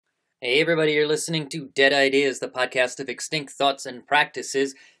Hey everybody, you're listening to Dead Ideas, the podcast of extinct thoughts and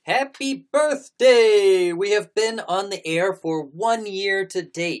practices. Happy birthday! We have been on the air for 1 year to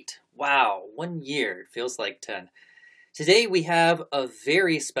date. Wow, 1 year. It feels like 10. Today we have a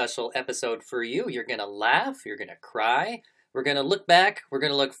very special episode for you. You're going to laugh, you're going to cry, we're going to look back, we're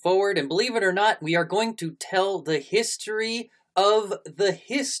going to look forward, and believe it or not, we are going to tell the history of the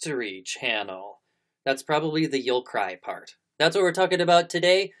History Channel. That's probably the you'll cry part. That's what we're talking about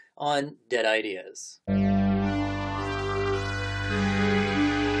today on Dead Ideas.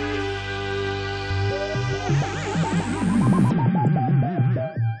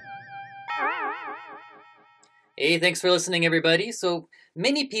 Hey, thanks for listening, everybody. So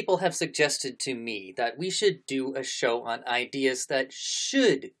many people have suggested to me that we should do a show on ideas that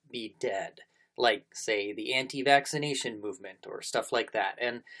should be dead, like, say, the anti-vaccination movement or stuff like that.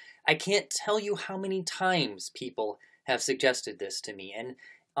 And I can't tell you how many times people have suggested this to me. And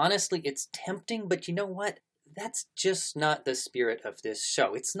honestly, it's tempting, but you know what? That's just not the spirit of this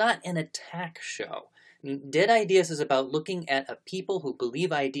show. It's not an attack show. Dead Ideas is about looking at a people who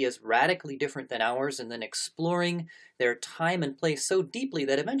believe ideas radically different than ours and then exploring their time and place so deeply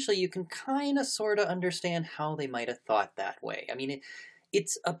that eventually you can kind of sort of understand how they might have thought that way.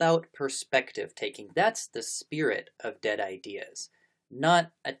 It's about perspective taking. That's the spirit of Dead Ideas,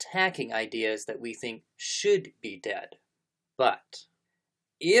 not attacking ideas that we think should be dead. But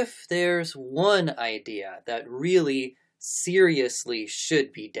if there's one idea that really seriously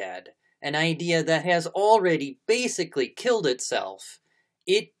should be dead, an idea that has already basically killed itself,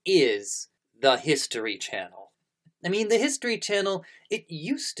 it is the History Channel. The History Channel, it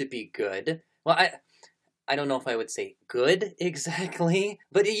used to be good. Well, I don't know if I would say good exactly,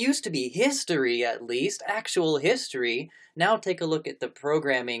 but it used to be history at least, actual history. Now take a look at the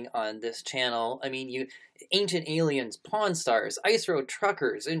programming on this channel. Ancient Aliens, Pawn Stars, Ice Road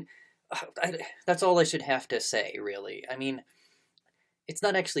Truckers, and that's all I should have to say, really. It's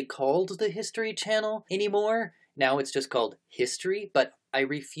not actually called the History Channel anymore. Now it's just called History, but I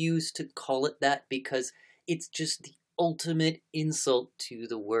refuse to call it that because it's just the ultimate insult to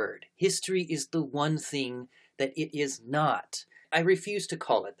the word. History is the one thing that it is not. I refuse to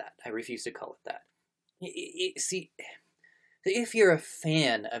call it that. See, if you're a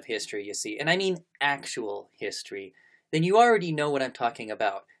fan of history, you see, and I mean actual history, then you already know what I'm talking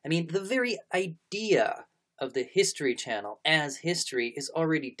about. The very idea of the History Channel as history is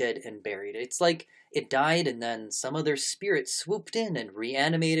already dead and buried. It's like it died and then some other spirit swooped in and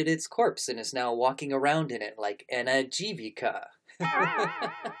reanimated its corpse and is now walking around in it like an Ajivika.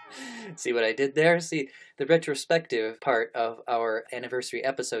 See what I did there? See, the retrospective part of our anniversary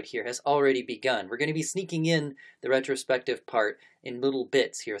episode here has already begun. We're going to be sneaking in the retrospective part in little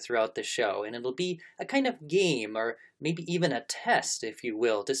bits here throughout the show, and it'll be a kind of game, or maybe even a test, if you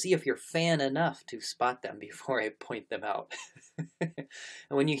will, to see if you're fan enough to spot them before I point them out. And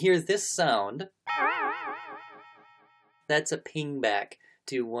when you hear this sound, that's a ping back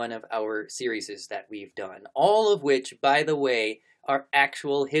to one of our series that we've done, all of which, by the way, are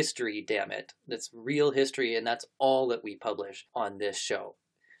actual history, damn it. That's real history, and that's all that we publish on this show.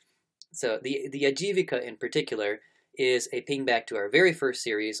 So the Ajivika in particular is a ping back to our very first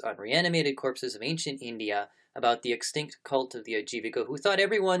series on reanimated corpses of ancient India about the extinct cult of the Ajivika, who thought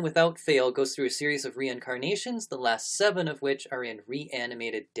everyone without fail goes through a series of reincarnations, the last 7 of which are in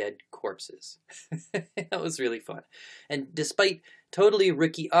reanimated dead corpses. That was really fun. And despite totally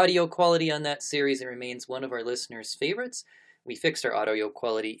rookie audio quality on that series, it remains one of our listeners' favorites. We fixed our audio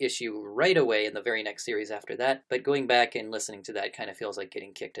quality issue right away in the very next series after that, but going back and listening to that kind of feels like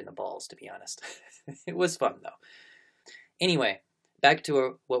getting kicked in the balls, to be honest. It was fun, though. Anyway, back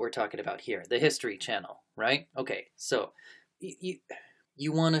to what we're talking about here, the History Channel, right? Okay, so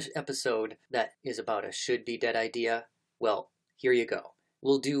you want an episode that is about a should-be-dead idea? Well, here you go.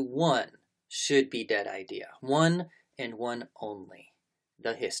 We'll do one should-be-dead idea. One and one only.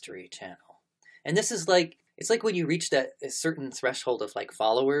 The History Channel. And this is like, it's like when you reach that a certain threshold of like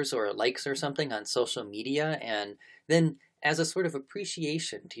followers or likes or something on social media, and then as a sort of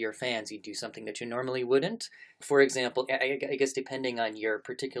appreciation to your fans, you do something that you normally wouldn't. For example, I guess depending on your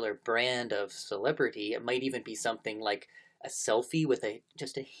particular brand of celebrity, it might even be something like a selfie with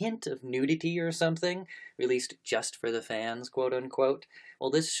just a hint of nudity or something, released just for the fans, quote unquote. Well,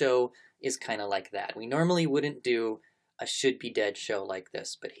 this show is kind of like that. We normally wouldn't do a should-be-dead show like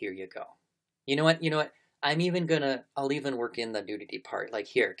this, but here you go. You know what? I'll even work in the nudity part. Like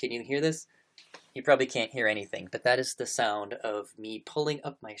here, can you hear this? You probably can't hear anything, but that is the sound of me pulling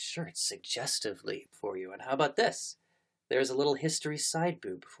up my shirt suggestively for you. And how about this? There's a little history side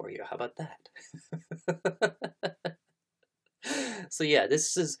boob for you. How about that? So yeah,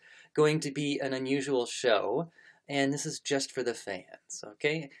 this is going to be an unusual show, and this is just for the fans,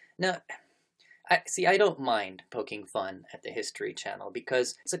 okay? Now, I don't mind poking fun at the History Channel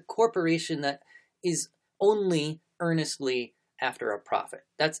because it's a corporation that is only earnestly after a profit.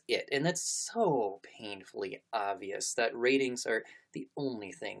 That's it. And that's so painfully obvious that ratings are the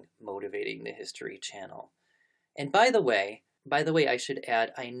only thing motivating the History Channel. And by the way, I should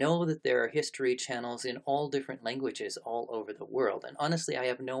add, I know that there are history channels in all different languages all over the world, and honestly, I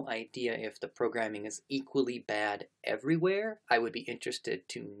have no idea if the programming is equally bad everywhere. I would be interested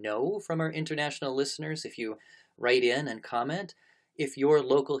to know from our international listeners if you write in and comment if your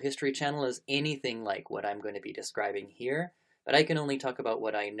local history channel is anything like what I'm going to be describing here, but I can only talk about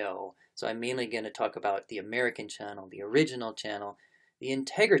what I know, so I'm mainly going to talk about the American channel, the original channel, the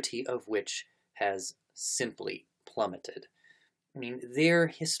integrity of which has simply plummeted. I mean, their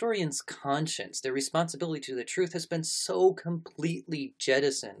historian's conscience, their responsibility to the truth has been so completely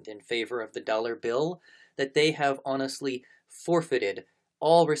jettisoned in favor of the dollar bill that they have honestly forfeited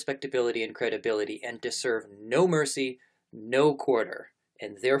all respectability and credibility and deserve no mercy, no quarter,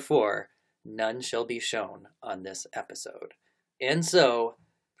 and therefore none shall be shown on this episode. And so,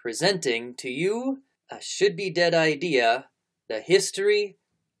 presenting to you a should-be-dead idea, the history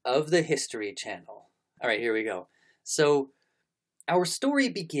of the History Channel. All right, here we go. So, our story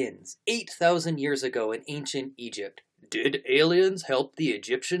begins 8,000 years ago in ancient Egypt. Did aliens help the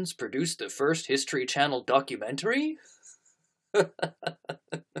Egyptians produce the first History Channel documentary?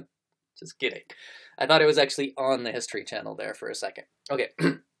 Just kidding. I thought it was actually on the History Channel there for a second. Okay,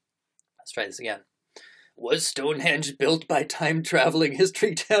 let's try this again. Was Stonehenge built by time-traveling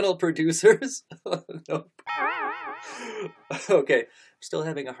History Channel producers? No. Okay, I'm still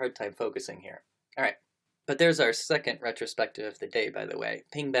having a hard time focusing here. All right. But there's our second retrospective of the day, by the way.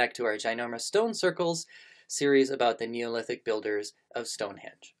 Ping back to our Ginormous Stone Circles series about the Neolithic builders of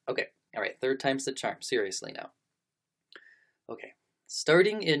Stonehenge. Okay, all right, third time's the charm. Seriously now. Okay,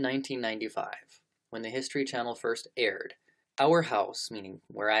 starting in 1995, when the History Channel first aired, our house, meaning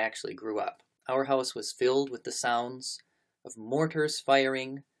where I actually grew up, our house was filled with the sounds of mortars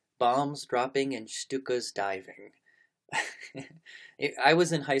firing, bombs dropping, and Stukas diving. I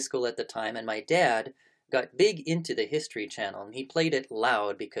was in high school at the time, and my dad got big into the History Channel, and he played it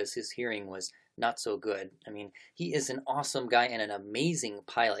loud because his hearing was not so good. I mean, he is an awesome guy and an amazing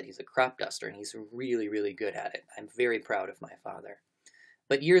pilot. He's a crop duster, and he's really, really good at it. I'm very proud of my father.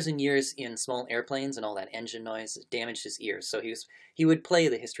 But years and years in small airplanes and all that engine noise damaged his ears, so he would play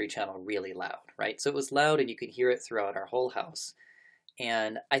the History Channel really loud, right? So it was loud, and you could hear it throughout our whole house.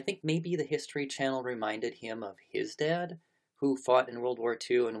 And I think maybe the History Channel reminded him of his dad, who fought in World War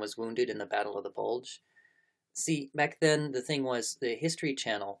II and was wounded in the Battle of the Bulge. See, back then, the thing was, the History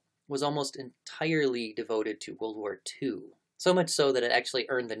Channel was almost entirely devoted to World War II. So much so that it actually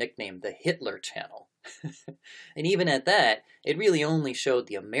earned the nickname the Hitler Channel. And even at that, it really only showed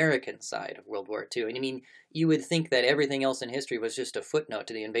the American side of World War II. And I mean, you would think that everything else in history was just a footnote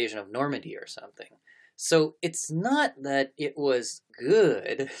to the invasion of Normandy or something. So it's not that it was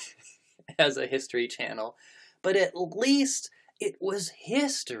good as a History Channel, but at least it was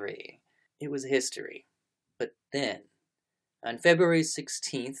history. It was history. But then, on February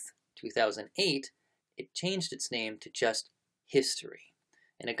 16th, 2008, it changed its name to just History.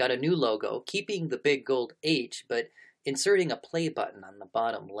 And it got a new logo, keeping the big gold H, but inserting a play button on the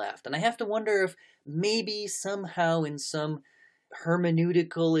bottom left. And I have to wonder if maybe somehow in some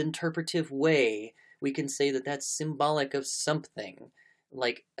hermeneutical, interpretive way, we can say that that's symbolic of something,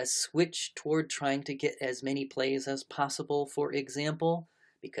 like a switch toward trying to get as many plays as possible, for example.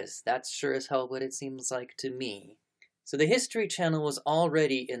 Because that's sure as hell what it seems like to me. So the History Channel was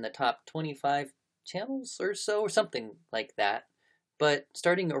already in the top 25 channels or so, or something like that. But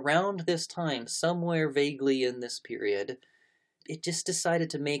starting around this time, somewhere vaguely in this period, it just decided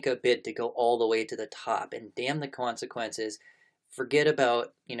to make a bid to go all the way to the top, and damn the consequences. Forget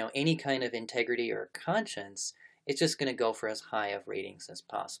about, any kind of integrity or conscience. It's just going to go for as high of ratings as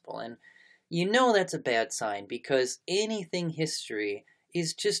possible. And that's a bad sign, because anything history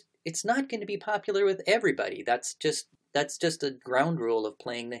is just, it's not going to be popular with everybody. That's just a ground rule of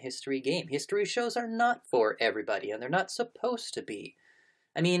playing the history game. History shows are not for everybody, and they're not supposed to be.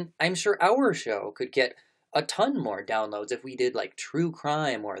 I mean, I'm sure our show could get a ton more downloads if we did like true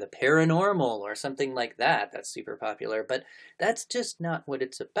crime or the paranormal or something like that. That's super popular, but that's just not what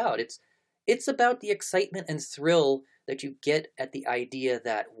it's about. It's about the excitement and thrill that you get at the idea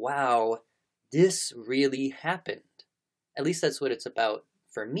that, wow, this really happened. At least that's what it's about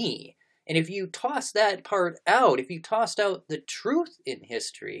for me. And if you toss that part out, if you tossed out the truth in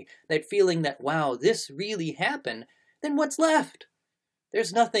history, that feeling that, wow, this really happened, then what's left?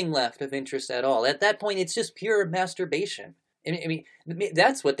 There's nothing left of interest at all. At that point, it's just pure masturbation. I mean,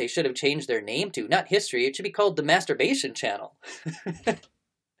 that's what they should have changed their name to, not history. It should be called the Masturbation Channel. I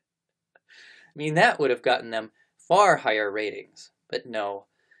mean, that would have gotten them far higher ratings. But no,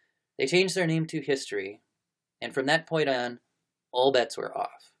 they changed their name to History, and from that point on, all bets were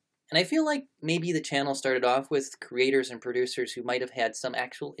off. And I feel like maybe the channel started off with creators and producers who might have had some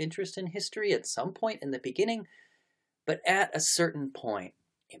actual interest in history at some point in the beginning, but at a certain point,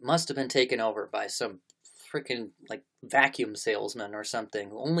 it must have been taken over by some freaking like vacuum salesman or something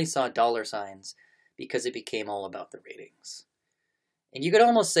who only saw dollar signs because it became all about the ratings. And you could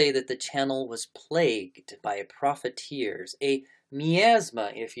almost say that the channel was plagued by profiteers. A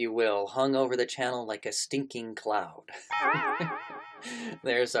miasma, if you will, hung over the channel like a stinking cloud.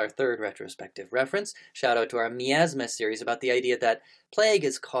 There's our third retrospective reference. Shout out to our miasma series about the idea that plague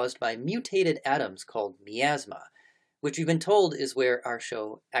is caused by mutated atoms called miasma, which we've been told is where our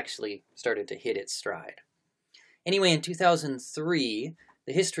show actually started to hit its stride. Anyway, in 2003,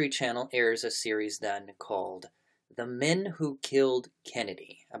 the History Channel airs a series then called The Men Who Killed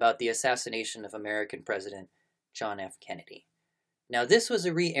Kennedy, about the assassination of American President John F. Kennedy. Now, this was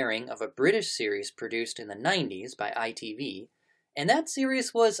a re-airing of a British series produced in the 90s by ITV, and that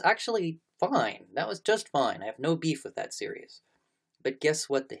series was actually fine. That was just fine. I have no beef with that series. But guess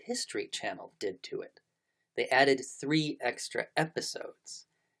what the History Channel did to it? They added 3 extra episodes,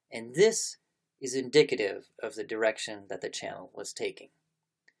 and this is indicative of the direction that the channel was taking.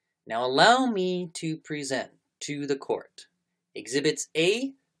 Now allow me to present to the court Exhibits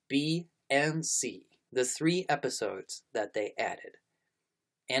A, B, and C, the 3 episodes that they added.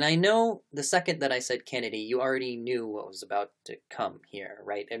 And I know the second that I said Kennedy, you already knew what was about to come here,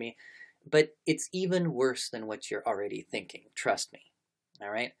 right? I mean, but it's even worse than what you're already thinking, trust me.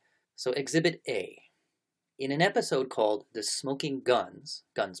 All right? So Exhibit A. In an episode called The Smoking Guns,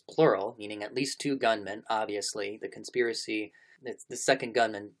 guns plural, meaning at least 2 gunmen, obviously, the conspiracy, it's the second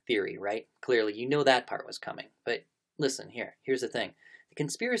gunman theory, right? Clearly, you know that part was coming. But listen, here's the thing. The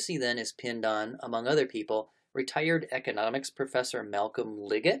conspiracy then is pinned on, among other people, retired economics professor Malcolm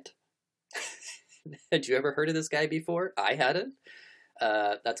Liggett. Had you ever heard of this guy before? I hadn't.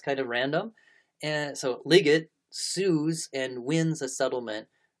 That's kind of random. And so Liggett sues and wins a settlement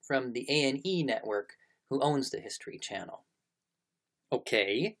from the A&E network, who owns the History Channel.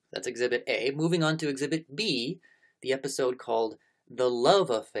 Okay, that's Exhibit A. Moving on to Exhibit B, the episode called The Love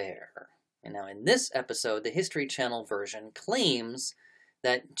Affair. And now in this episode, the History Channel version claims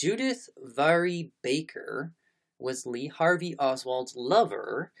that Judith Vary Baker was Lee Harvey Oswald's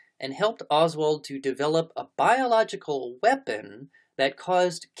lover and helped Oswald to develop a biological weapon that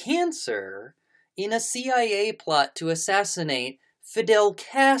caused cancer in a CIA plot to assassinate Fidel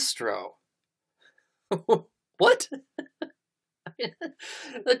Castro. What?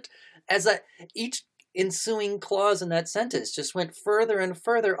 Each ensuing clause in that sentence just went further and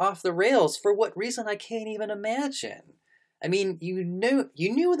further off the rails. For what reason, I can't even imagine. I mean, you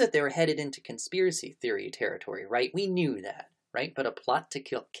knew that they were headed into conspiracy theory territory, right? We knew that, right? But a plot to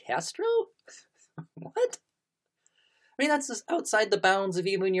kill Castro? What? I mean, that's just outside the bounds of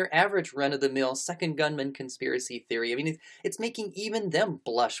even your average run-of-the-mill second gunman conspiracy theory. I mean, it's making even them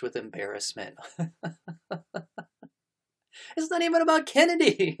blush with embarrassment. It's not even about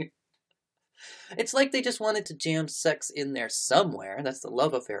Kennedy. It's like they just wanted to jam sex in there somewhere. That's the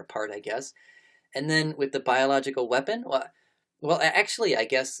love affair part, I guess. And then with the biological weapon, well, actually, I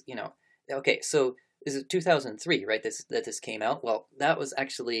guess, okay, so this is 2003, right, that this came out? Well, that was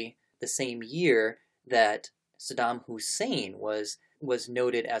actually the same year that Saddam Hussein was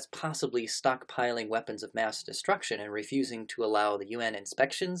noted as possibly stockpiling weapons of mass destruction and refusing to allow the UN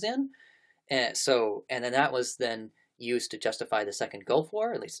inspections in. And then that was then used to justify the Second Gulf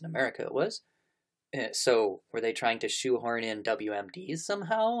War, at least in America it was. So were they trying to shoehorn in WMDs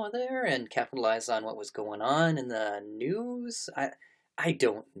somehow there and capitalize on what was going on in the news? I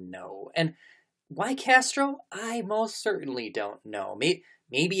don't know. And why Castro? I most certainly don't know.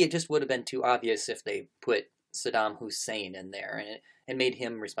 Maybe it just would have been too obvious if they put Saddam Hussein in there and made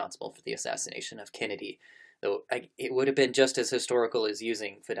him responsible for the assassination of Kennedy. Though it would have been just as historical as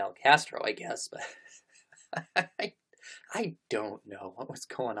using Fidel Castro, I guess. But I don't know what was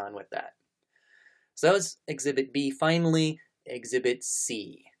going on with that. So that was Exhibit B. Finally, Exhibit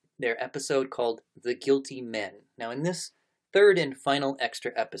C, their episode called The Guilty Men. Now, in this third and final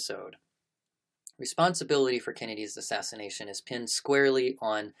extra episode, responsibility for Kennedy's assassination is pinned squarely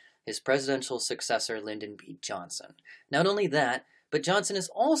on his presidential successor, Lyndon B. Johnson. Not only that, but Johnson is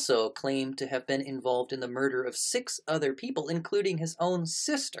also claimed to have been involved in the murder of 6 other people, including his own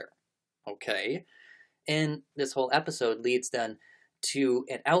sister. Okay. And this whole episode leads then to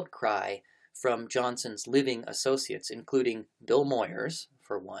an outcry from Johnson's living associates, including Bill Moyers,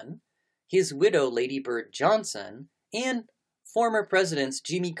 for one, his widow, Lady Bird Johnson, and former presidents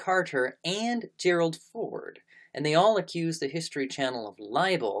Jimmy Carter and Gerald Ford. And they all accuse the History Channel of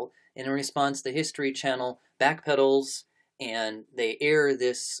libel, and in response, the History Channel backpedals, and they air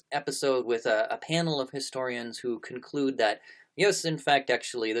this episode with a panel of historians who conclude that, yes, in fact,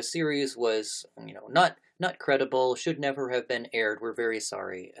 actually, the series was, not credible, should never have been aired, we're very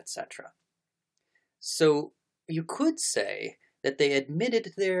sorry, etc. So you could say that they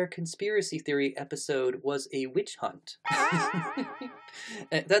admitted their conspiracy theory episode was a witch hunt.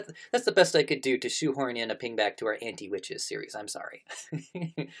 That's the best I could do to shoehorn in a ping back to our anti-witches series, I'm sorry.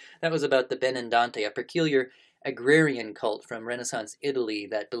 That was about the Benandante, a peculiar agrarian cult from Renaissance Italy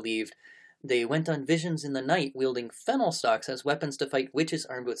that believed they went on visions in the night wielding fennel stalks as weapons to fight witches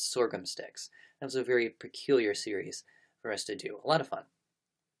armed with sorghum sticks. That was a very peculiar series for us to do. A lot of fun.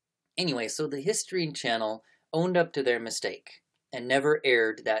 Anyway, so the History Channel owned up to their mistake and never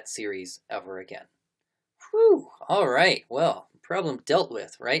aired that series ever again. Whew, all right, well, problem dealt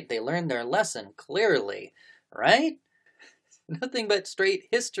with, right? They learned their lesson clearly, right? Nothing but straight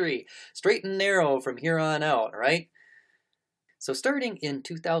history, straight and narrow from here on out, right? So starting in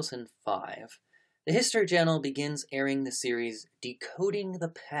 2005, the History Channel begins airing the series Decoding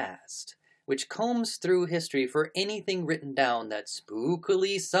the Past, which combs through history for anything written down that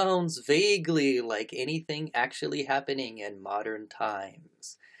spookily sounds vaguely like anything actually happening in modern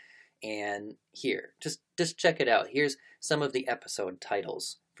times. And here, just check it out. Here's some of the episode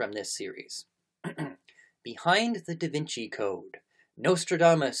titles from this series. Behind the Da Vinci Code,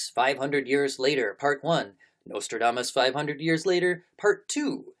 Nostradamus 500 Years Later, Part 1, Nostradamus 500 Years Later, Part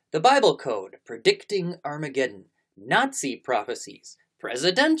 2, The Bible Code, Predicting Armageddon, Nazi Prophecies,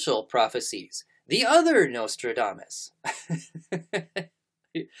 Presidential Prophecies, The Other Nostradamus.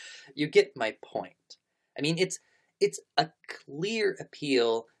 You get my point. I mean, it's a clear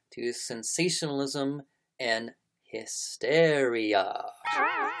appeal to sensationalism and hysteria.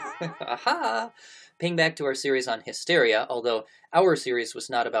 Aha! Ping back to our series on hysteria, although our series was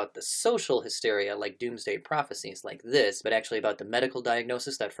not about the social hysteria like doomsday prophecies like this, but actually about the medical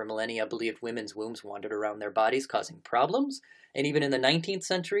diagnosis that for millennia believed women's wombs wandered around their bodies causing problems. And even in the 19th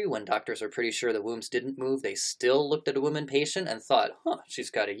century, when doctors are pretty sure the wombs didn't move, they still looked at a woman patient and thought, she's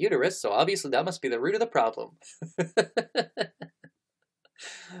got a uterus, so obviously that must be the root of the problem.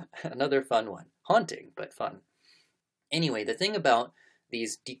 Another fun one. Haunting, but fun. Anyway, the thing about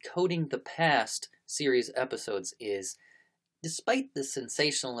these Decoding the Past series episodes is, despite the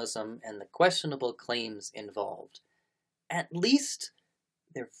sensationalism and the questionable claims involved, at least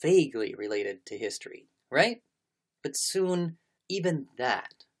they're vaguely related to history, right? But soon, even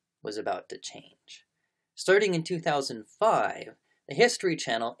that was about to change. Starting in 2005, the History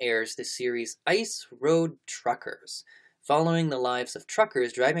Channel airs the series Ice Road Truckers, following the lives of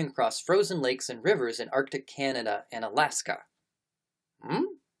truckers driving across frozen lakes and rivers in Arctic Canada and Alaska. Well,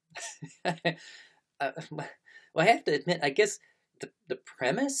 I have to admit, I guess the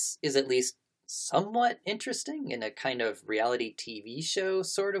premise is at least somewhat interesting in a kind of reality TV show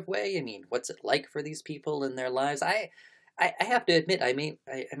sort of way. I mean, what's it like for these people in their lives? I have to admit, I'm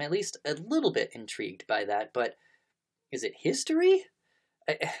at least a little bit intrigued by that, but is it history?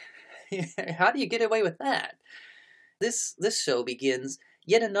 How do you get away with that? This show begins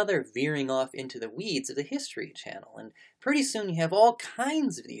yet another veering off into the weeds of the History Channel, and pretty soon you have all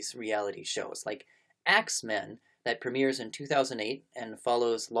kinds of these reality shows, like Axemen, that premieres in 2008 and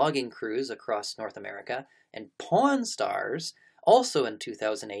follows logging crews across North America, and Pawn Stars, also in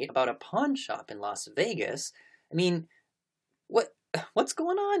 2008, about a pawn shop in Las Vegas. I mean, what's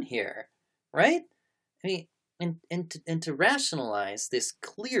going on here, right? I mean, and to rationalize this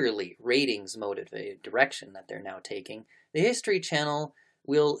clearly ratings-motivated direction that they're now taking, the History Channel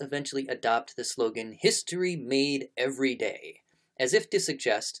will eventually adopt the slogan, History Made Every Day, as if to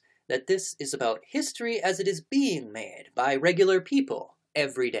suggest that this is about history as it is being made by regular people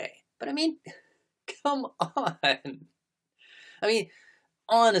every day. But I mean, come on. I mean,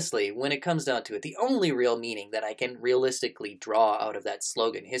 honestly, when it comes down to it, the only real meaning that I can realistically draw out of that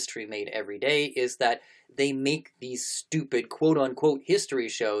slogan, History Made Every Day, is that they make these stupid quote-unquote history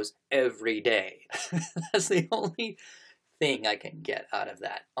shows every day. That's the only thing I can get out of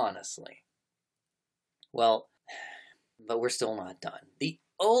that, honestly. Well, but we're still not done. The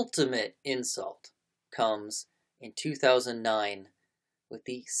ultimate insult comes in 2009 with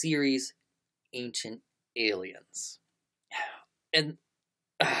the series Ancient Aliens. And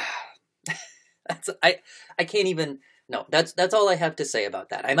I can't even No, that's all I have to say about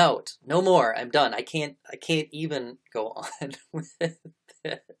that. I'm out. No more. I'm done. I can't even go on with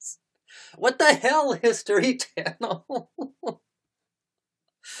this. What the hell, History Channel?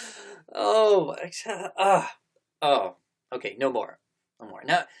 Oh, oh, okay, no more. No more.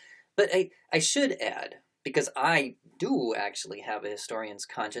 Now, but I should add, because I do actually have a historian's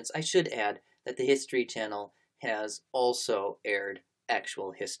conscience, I should add that the History Channel has also aired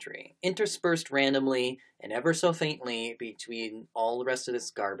actual history, interspersed randomly and ever so faintly between all the rest of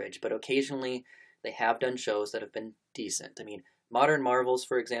this garbage, but occasionally they have done shows that have been decent. I mean, Modern Marvels,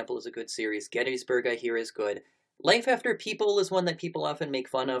 for example, is a good series. Gettysburg, I hear, is good. Life After People is one that people often make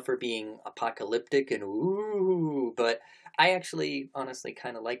fun of for being apocalyptic and ooh, but I actually honestly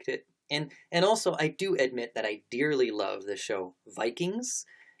kind of liked it. And also, I do admit that I dearly love the show Vikings,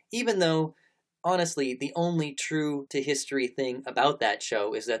 even though, honestly, the only true to history thing about that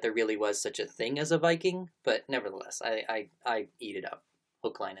show is that there really was such a thing as a Viking, but nevertheless, I eat it up.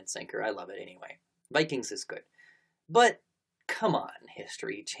 Hook, line, and sinker. I love it anyway. Vikings is good. But, come on,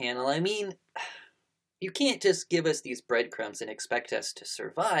 History Channel. I mean, you can't just give us these breadcrumbs and expect us to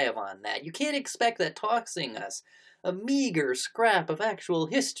survive on that. You can't expect that tossing us a meager scrap of actual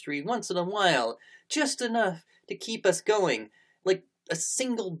history once in a while, just enough to keep us going, like a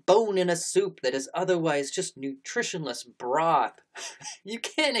single bone in a soup that is otherwise just nutritionless broth. You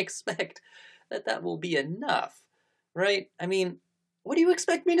can't expect that will be enough, right? I mean, what do you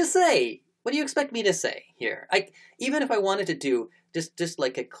expect me to say? What do you expect me to say here? Even if I wanted to do just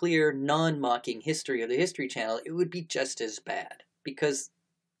like a clear, non-mocking history of the History Channel, it would be just as bad. Because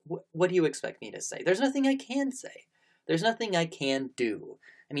what do you expect me to say? There's nothing I can say. There's nothing I can do.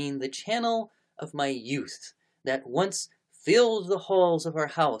 I mean, the channel of my youth that once filled the halls of our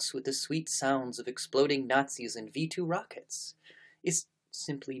house with the sweet sounds of exploding Nazis and V-2 rockets is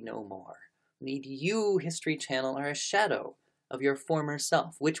simply no more. Indeed, you, History Channel, are a shadow of your former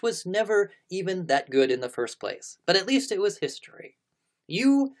self, which was never even that good in the first place. But at least it was history.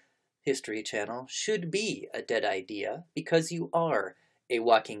 You, History Channel, should be a dead idea because you are a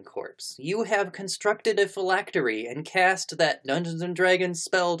walking corpse. You have constructed a phylactery and cast that Dungeons & Dragons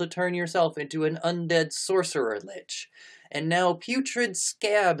spell to turn yourself into an undead sorcerer lich. And now putrid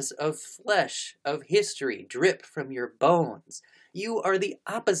scabs of flesh of history drip from your bones. You are the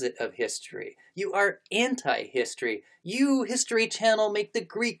opposite of history. You are anti-history. You, History Channel, make the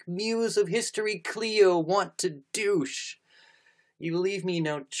Greek muse of history, Cleo, want to douche. You leave me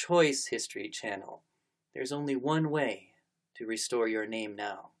no choice, History Channel. There's only one way to restore your name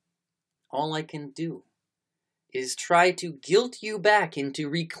now. All I can do is try to guilt you back into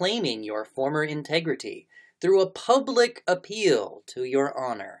reclaiming your former integrity through a public appeal to your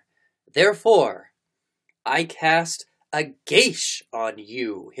honor. Therefore, I cast a geish on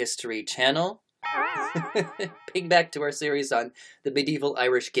you, History Channel. Ping back to our series on the medieval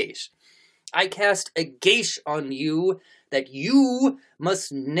Irish geish. I cast a geish on you that you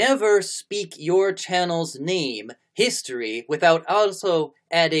must never speak your channel's name, history, without also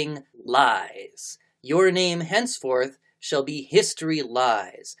adding lies. Your name henceforth shall be History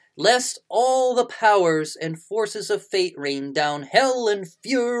Lies, lest all the powers and forces of fate rain down hell and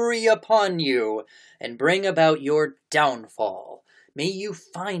fury upon you, and bring about your downfall. May you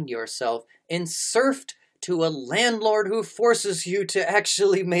find yourself enserfed to a landlord who forces you to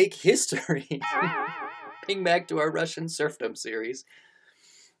actually make history. Ping back to our Russian serfdom series.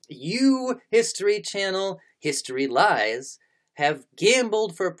 You, History Channel, History Lies, have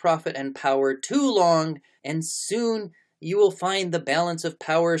gambled for profit and power too long, and soon you will find the balance of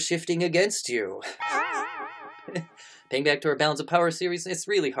power shifting against you. Ping back to our Balance of Power series. It's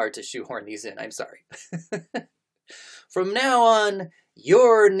really hard to shoehorn these in. I'm sorry. From now on,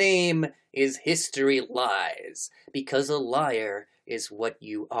 your name is History Lies, because a liar is what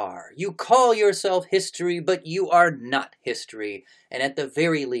you are. You call yourself history, but you are not history, and at the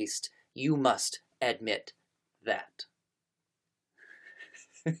very least, you must admit that.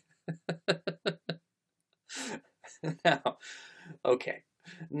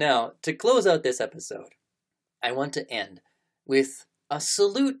 Now, to close out this episode, I want to end with a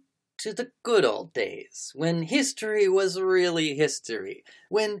salute to the good old days, when history was really history,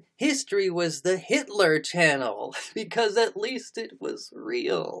 when history was the Hitler Channel, because at least it was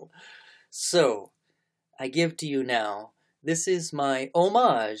real. So, I give to you now, this is my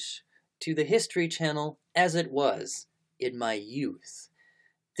homage to the History Channel as it was in my youth.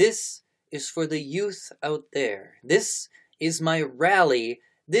 This is for the youth out there. This is my rally.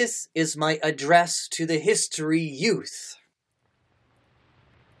 This is my address to the history youth.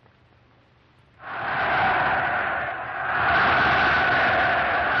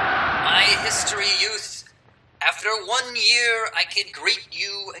 My history youth, after After 1 year, I can greet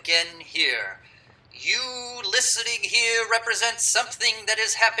you again here. You listening here represents something that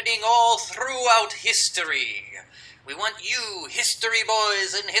is happening all throughout history. We want you, history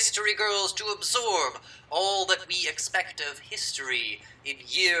boys and history girls, to absorb all that we expect of history in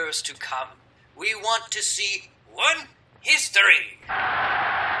years to come. We want to see one history.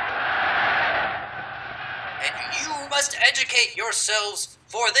 And you must educate yourselves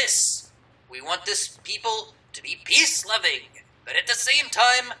for this. We want this people to be peace-loving, but at the same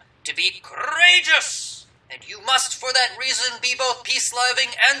time, to be courageous. And you must, for that reason, be both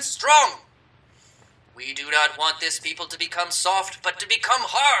peace-loving and strong. We do not want this people to become soft, but to become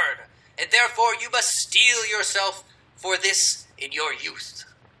hard. And therefore, you must steel yourself for this in your youth.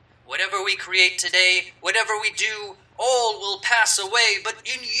 Whatever we create today, whatever we do, all will pass away, but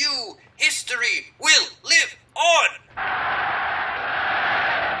in you, history will live on.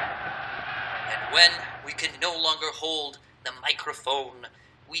 And when we can no longer hold the microphone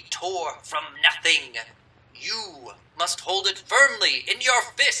we tore from nothing, you must hold it firmly in your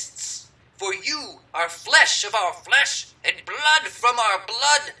fists. For you are flesh of our flesh and blood from our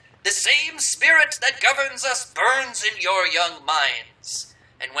blood. The same spirit that governs us burns in your young minds.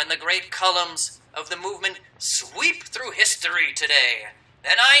 And when the great columns of the movement sweep through history today,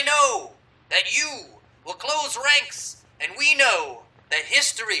 then I know that you will close ranks, and we know that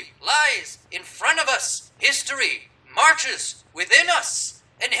history lies in front of us. History marches within us,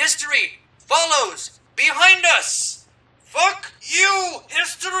 and history follows behind us. Fuck you,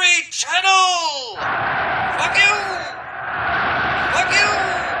 History Channel! Fuck you! Fuck you!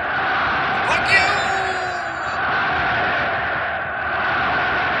 Fuck you!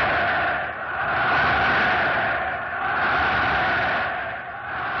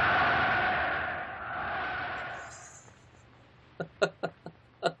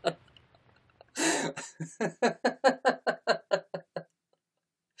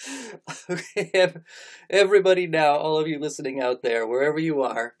 Okay, everybody now, all of you listening out there, wherever you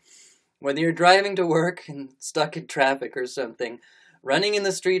are, whether you're driving to work and stuck in traffic or something, running in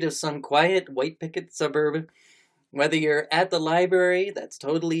the street of some quiet white picket suburb, whether you're at the library that's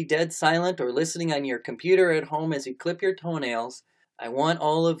totally dead silent or listening on your computer at home as you clip your toenails, I want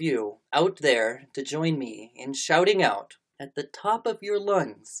all of you out there to join me in shouting out at the top of your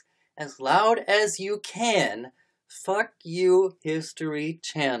lungs, as loud as you can, "Fuck you, History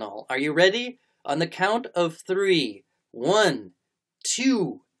Channel." Are you ready? On the count of 3. 1,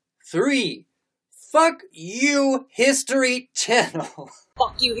 2, 3. Fuck you, History Channel.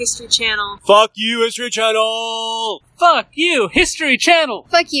 Fuck you, History Channel. Fuck you, History Channel! Fuck you, History Channel!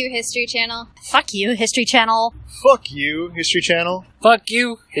 Fuck you, History Channel. Fuck you, History Channel. Fuck you, History Channel!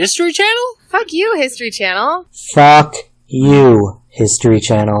 Fuck you, History Channel? Fuck you, History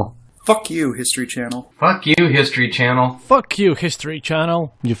Channel. Fuck you, History Channel. Fuck you, History Channel. Fuck you, History Channel. Fuck you, History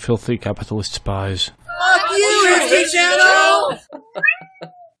Channel. You filthy capitalist spies. Fuck you, History Channel!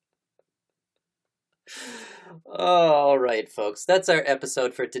 All right, folks, that's our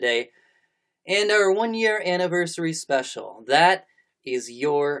episode for today. And our 1-year anniversary special. That is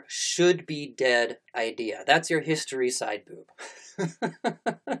your should be dead idea. That's your history side boob.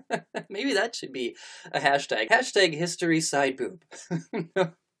 Maybe that should be a hashtag. Hashtag history side boob.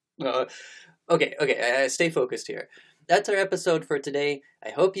 Okay, stay focused here. That's our episode for today.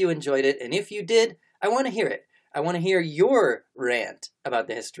 I hope you enjoyed it, and if you did, I want to hear it. I want to hear your rant about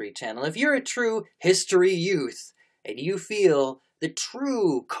the History Channel. If you're a true history youth, and you feel the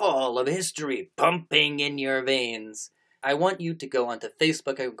true call of history pumping in your veins, I want you to go onto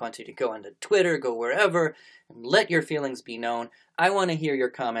Facebook, I want you to go onto Twitter, go wherever, and let your feelings be known. I want to hear your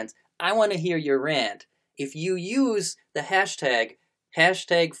comments. I want to hear your rant. If you use the hashtag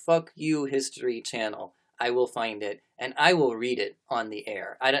fuck you history channel, I will find it and I will read it on the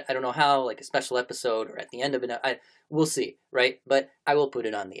air. I don't know how, like a special episode or at the end of it. We'll see, right? But I will put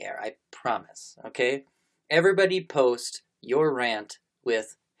it on the air. I promise, okay? Everybody post your rant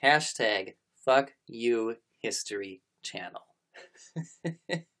with hashtag fuck you history channel.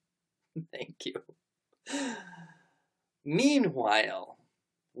 Thank you. Meanwhile,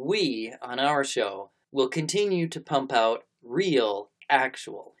 we on our show will continue to pump out real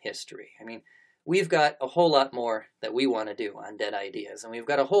actual history. I mean, we've got a whole lot more that we want to do on Dead Ideas, and we've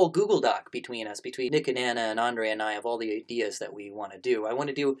got a whole Google Doc between us, between Nick and Anna and Andre and I, of all the ideas that we want to do. I want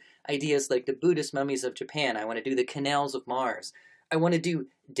to do ideas like the Buddhist mummies of Japan. I want to do the canals of Mars. I want to do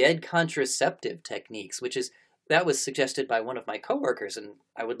dead contraceptive techniques, that was suggested by one of my coworkers, and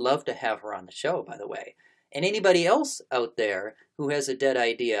I would love to have her on the show, by the way. And anybody else out there who has a dead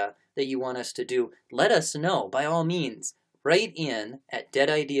idea that you want us to do, let us know, by all means. Write in at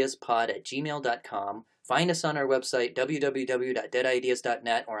deadideaspod@gmail.com Find us on our website,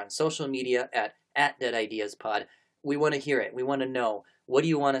 www.deadideas.net, or on social media at @deadideaspod. We want to hear it. We want to know, what do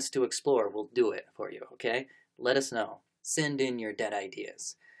you want us to explore? We'll do it for you, okay? Let us know. Send in your dead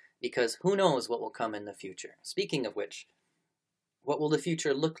ideas, because who knows what will come in the future. Speaking of which, what will the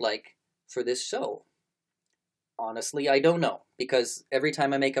future look like for this show? Honestly, I don't know, because every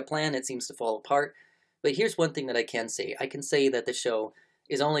time I make a plan, it seems to fall apart. But here's one thing that I can say. I can say that the show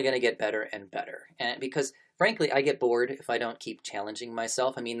is only going to get better and better. And because, frankly, I get bored if I don't keep challenging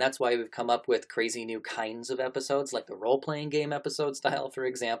myself. I mean, that's why we've come up with crazy new kinds of episodes, like the role-playing game episode style, for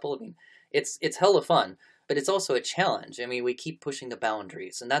example. I mean, it's hella fun, but it's also a challenge. I mean, we keep pushing the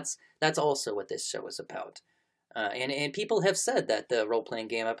boundaries, and that's also what this show is about. And people have said that the role-playing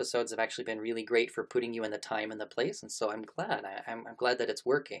game episodes have actually been really great for putting you in the time and the place, and so I'm glad. I'm glad that it's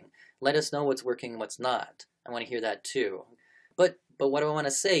working. Let us know what's working and what's not. I want to hear that too. But what I want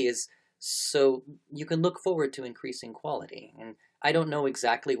to say is, so you can look forward to increasing quality. And I don't know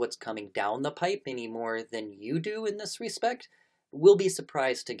exactly what's coming down the pipe any more than you do in this respect. We'll be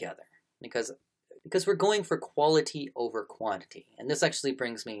surprised together, because we're going for quality over quantity. And this actually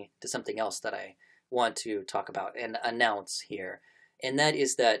brings me to something else that I want to talk about and announce here. And that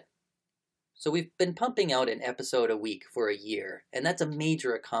is that, so we've been pumping out an episode a week for a year, and that's a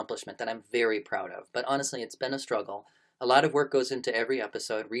major accomplishment that I'm very proud of. But honestly, it's been a struggle. A lot of work goes into every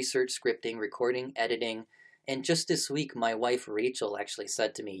episode: research, scripting, recording, editing. And just this week, my wife Rachel actually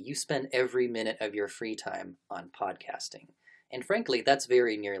said to me, "You spend every minute of your free time on podcasting." And frankly, that's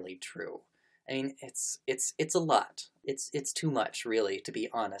very nearly true. I mean, it's a lot. It's too much, really, to be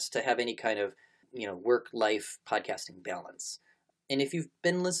honest, to have any kind of work-life podcasting balance. And if you've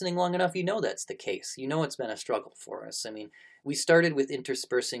been listening long enough, you know that's the case. You know it's been a struggle for us. I mean, we started with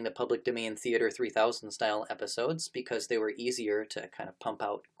interspersing the Public Domain Theater 3000 style episodes because they were easier to kind of pump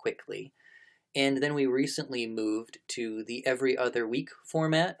out quickly. And then we recently moved to the every other week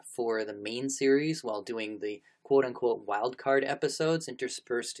format for the main series while doing the quote-unquote wildcard episodes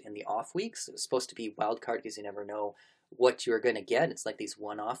interspersed in the off weeks. It was supposed to be wildcard because you never know what you're going to get. It's like these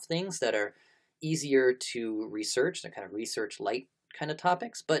one-off things that are easier to research. They're kind of research light kind of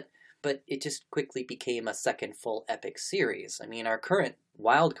topics, but it just quickly became a second full epic series. I mean, our current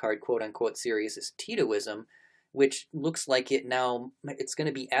wildcard quote-unquote series is Titoism, which looks like it's going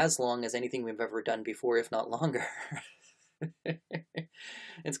to be as long as anything we've ever done before, if not longer.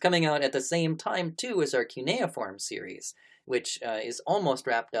 It's coming out at the same time, too, as our Cuneiform series, which is almost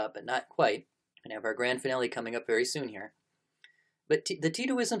wrapped up, but not quite. And have our grand finale coming up very soon here. But the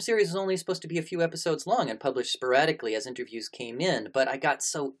Titoism series is only supposed to be a few episodes long and published sporadically as interviews came in, but I got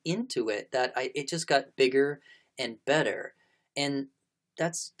so into it that it just got bigger and better. And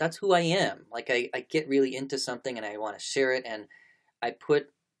that's who I am. Like, I get really into something and I want to share it, and I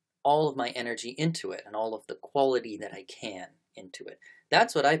put all of my energy into it and all of the quality that I can into it.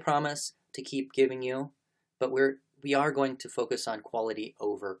 That's what I promise to keep giving you, but we are going to focus on quality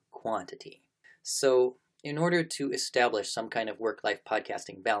over quantity. So in order to establish some kind of work-life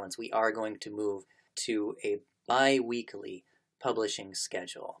podcasting balance, we are going to move to a bi-weekly publishing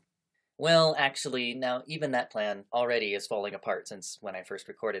schedule. Well, actually, now even that plan already is falling apart since when I first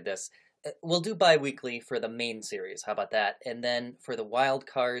recorded this. We'll do bi-weekly for the main series, how about that? And then for the wild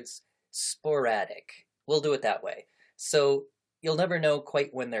cards, sporadic. We'll do it that way. So you'll never know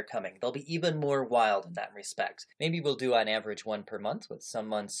quite when they're coming. They'll be even more wild in that respect. Maybe we'll do on average one per month, with some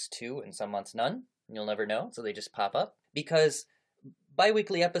months 2 and some months none. You'll never know, so they just pop up. Because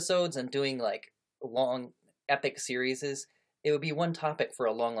bi-weekly episodes and doing like long epic series, it would be one topic for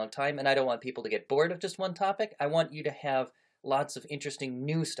a long, long time, and I don't want people to get bored of just one topic. I want you to have lots of interesting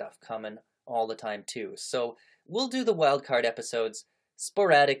new stuff coming all the time too. So we'll do the wildcard episodes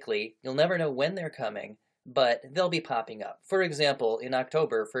sporadically. You'll never know when they're coming, but they'll be popping up. For example, in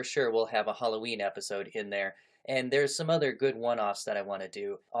October, for sure, we'll have a Halloween episode in there. And there's some other good one-offs that I want to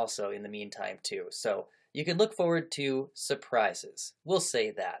do also in the meantime, too. So you can look forward to surprises. We'll say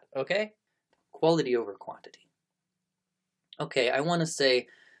that, okay? Quality over quantity. Okay, I want to say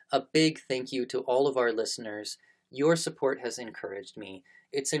a big thank you to all of our listeners. Your support has encouraged me.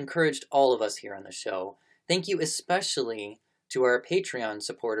 It's encouraged all of us here on the show. Thank you especially to our Patreon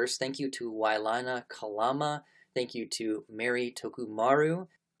supporters. Thank you to Wailana Kalama. Thank you to Mary Tokumaru,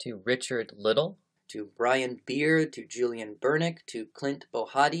 to Richard Little, to Brian Beard, to Julian Bernick, to Clint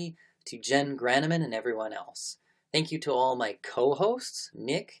Bohadi, to Jen Graneman, and everyone else. Thank you to all my co-hosts,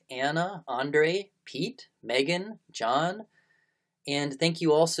 Nick, Anna, Andre, Pete, Megan, John, and thank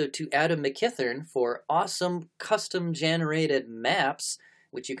you also to Adam McKithern for awesome custom-generated maps,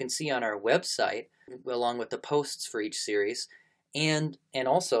 which you can see on our website, along with the posts for each series. And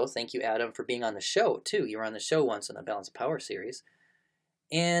also, thank you, Adam, for being on the show, too. You were on the show once in the Balance of Power series.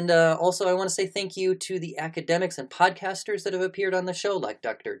 And also, I want to say thank you to the academics and podcasters that have appeared on the show, like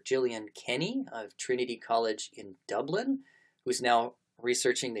Dr. Gillian Kenny of Trinity College in Dublin, who's now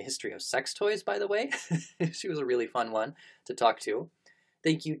researching the history of sex toys, by the way. She was a really fun one to talk to.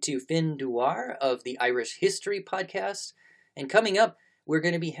 Thank you to Finn Duar of the Irish History podcast. And coming up, we're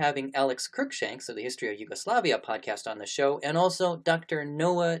going to be having Alex Cruikshanks of the History of Yugoslavia podcast on the show, and also Dr.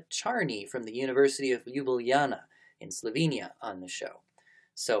 Noah Charney from the University of Ljubljana in Slovenia on the show.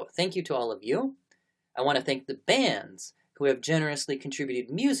 So thank you to all of you. I want to thank the bands who have generously contributed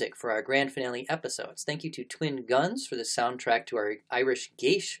music for our grand finale episodes. Thank you to Twin Guns for the soundtrack to our Irish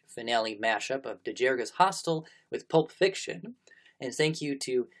Geisha finale mashup of Dejerga's Hostel with Pulp Fiction. And thank you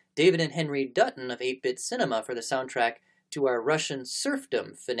to David and Henry Dutton of 8-Bit Cinema for the soundtrack to our Russian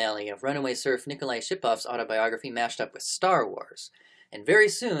serfdom finale of runaway serf Nikolai Shipov's autobiography mashed up with Star Wars. And very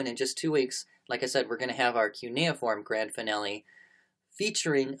soon, in just 2 weeks, like I said, we're going to have our cuneiform grand finale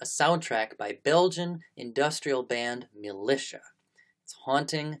featuring a soundtrack by Belgian industrial band Militia. It's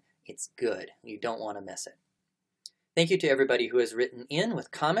haunting, it's good, you don't want to miss it. Thank you to everybody who has written in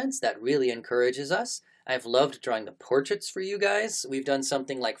with comments. That really encourages us. I've loved drawing the portraits for you guys. We've done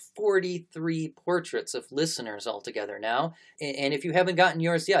something like 43 portraits of listeners altogether now. And if you haven't gotten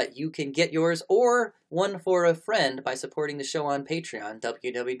yours yet, you can get yours or one for a friend by supporting the show on Patreon,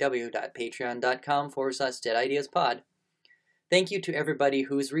 www.patreon.com/deadideaspod. Thank you to everybody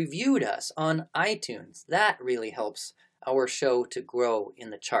who's reviewed us on iTunes. That really helps our show to grow in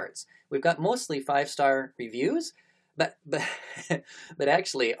the charts. We've got mostly 5-star reviews, but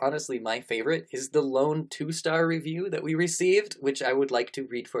actually, honestly, my favorite is the lone 2-star review that we received, which I would like to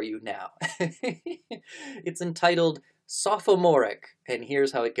read for you now. It's entitled Sophomoric, and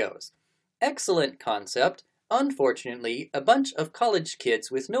here's how it goes. Excellent concept. Unfortunately, a bunch of college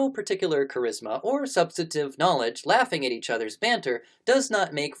kids with no particular charisma or substantive knowledge laughing at each other's banter does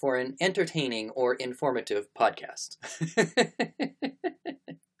not make for an entertaining or informative podcast.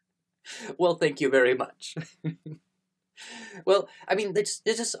 Well, thank you very much. Well, I mean, it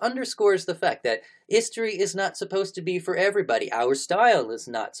just underscores the fact that history is not supposed to be for everybody. Our style is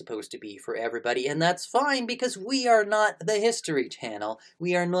not supposed to be for everybody, and that's fine because we are not the History Channel.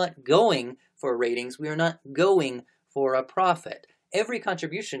 We are not going for ratings. We are not going for a profit. Every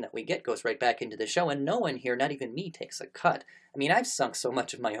contribution that we get goes right back into the show, and no one here, not even me, takes a cut. I mean, I've sunk so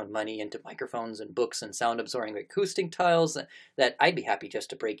much of my own money into microphones and books and sound-absorbing acoustic tiles that I'd be happy just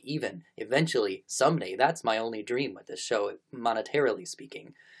to break even. Eventually, someday, that's my only dream with this show, monetarily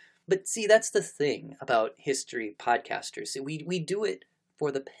speaking. But see, that's the thing about history podcasters. We do it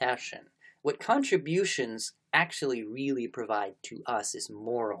for the passion. What contributions actually really provide to us is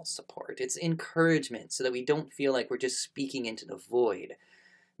moral support. It's encouragement so that we don't feel like we're just speaking into the void.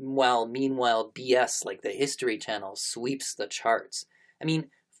 While meanwhile, BS like the History Channel sweeps the charts. I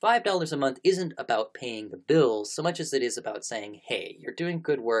mean, $5 a month isn't about paying the bills so much as it is about saying, hey, you're doing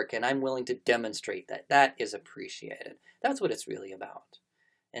good work and I'm willing to demonstrate that that is appreciated. That's what it's really about.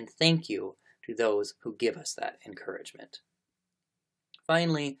 And thank you to those who give us that encouragement.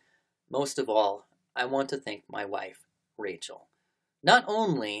 Finally, most of all, I want to thank my wife, Rachel. Not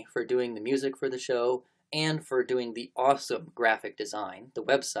only for doing the music for the show, and for doing the awesome graphic design. The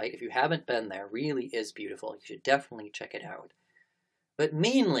website, if you haven't been there, really is beautiful. You should definitely check it out. But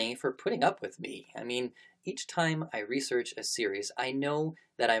mainly for putting up with me. I mean, each time I research a series, I know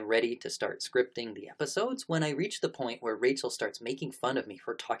that I'm ready to start scripting the episodes when I reach the point where Rachel starts making fun of me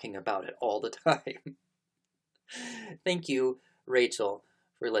for talking about it all the time. Thank you, Rachel,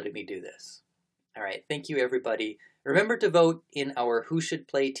 for letting me do this. All right, thank you, everybody. Remember to vote in our Who Should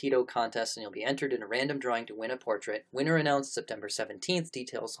Play Tito contest, and you'll be entered in a random drawing to win a portrait. Winner announced September 17th.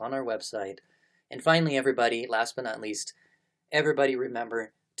 Details on our website. And finally, everybody, last but not least, everybody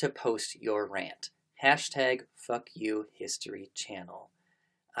remember to post your rant. #FuckYouHistoryChannel.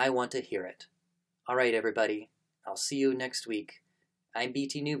 I want to hear it. All right, everybody. I'll see you next week. I'm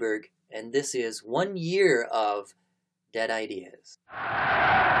BT Newberg, and this is 1 year of Dead Ideas.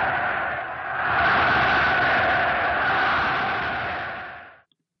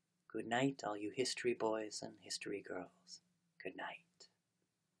 Good night, all you history boys and history girls. Good night.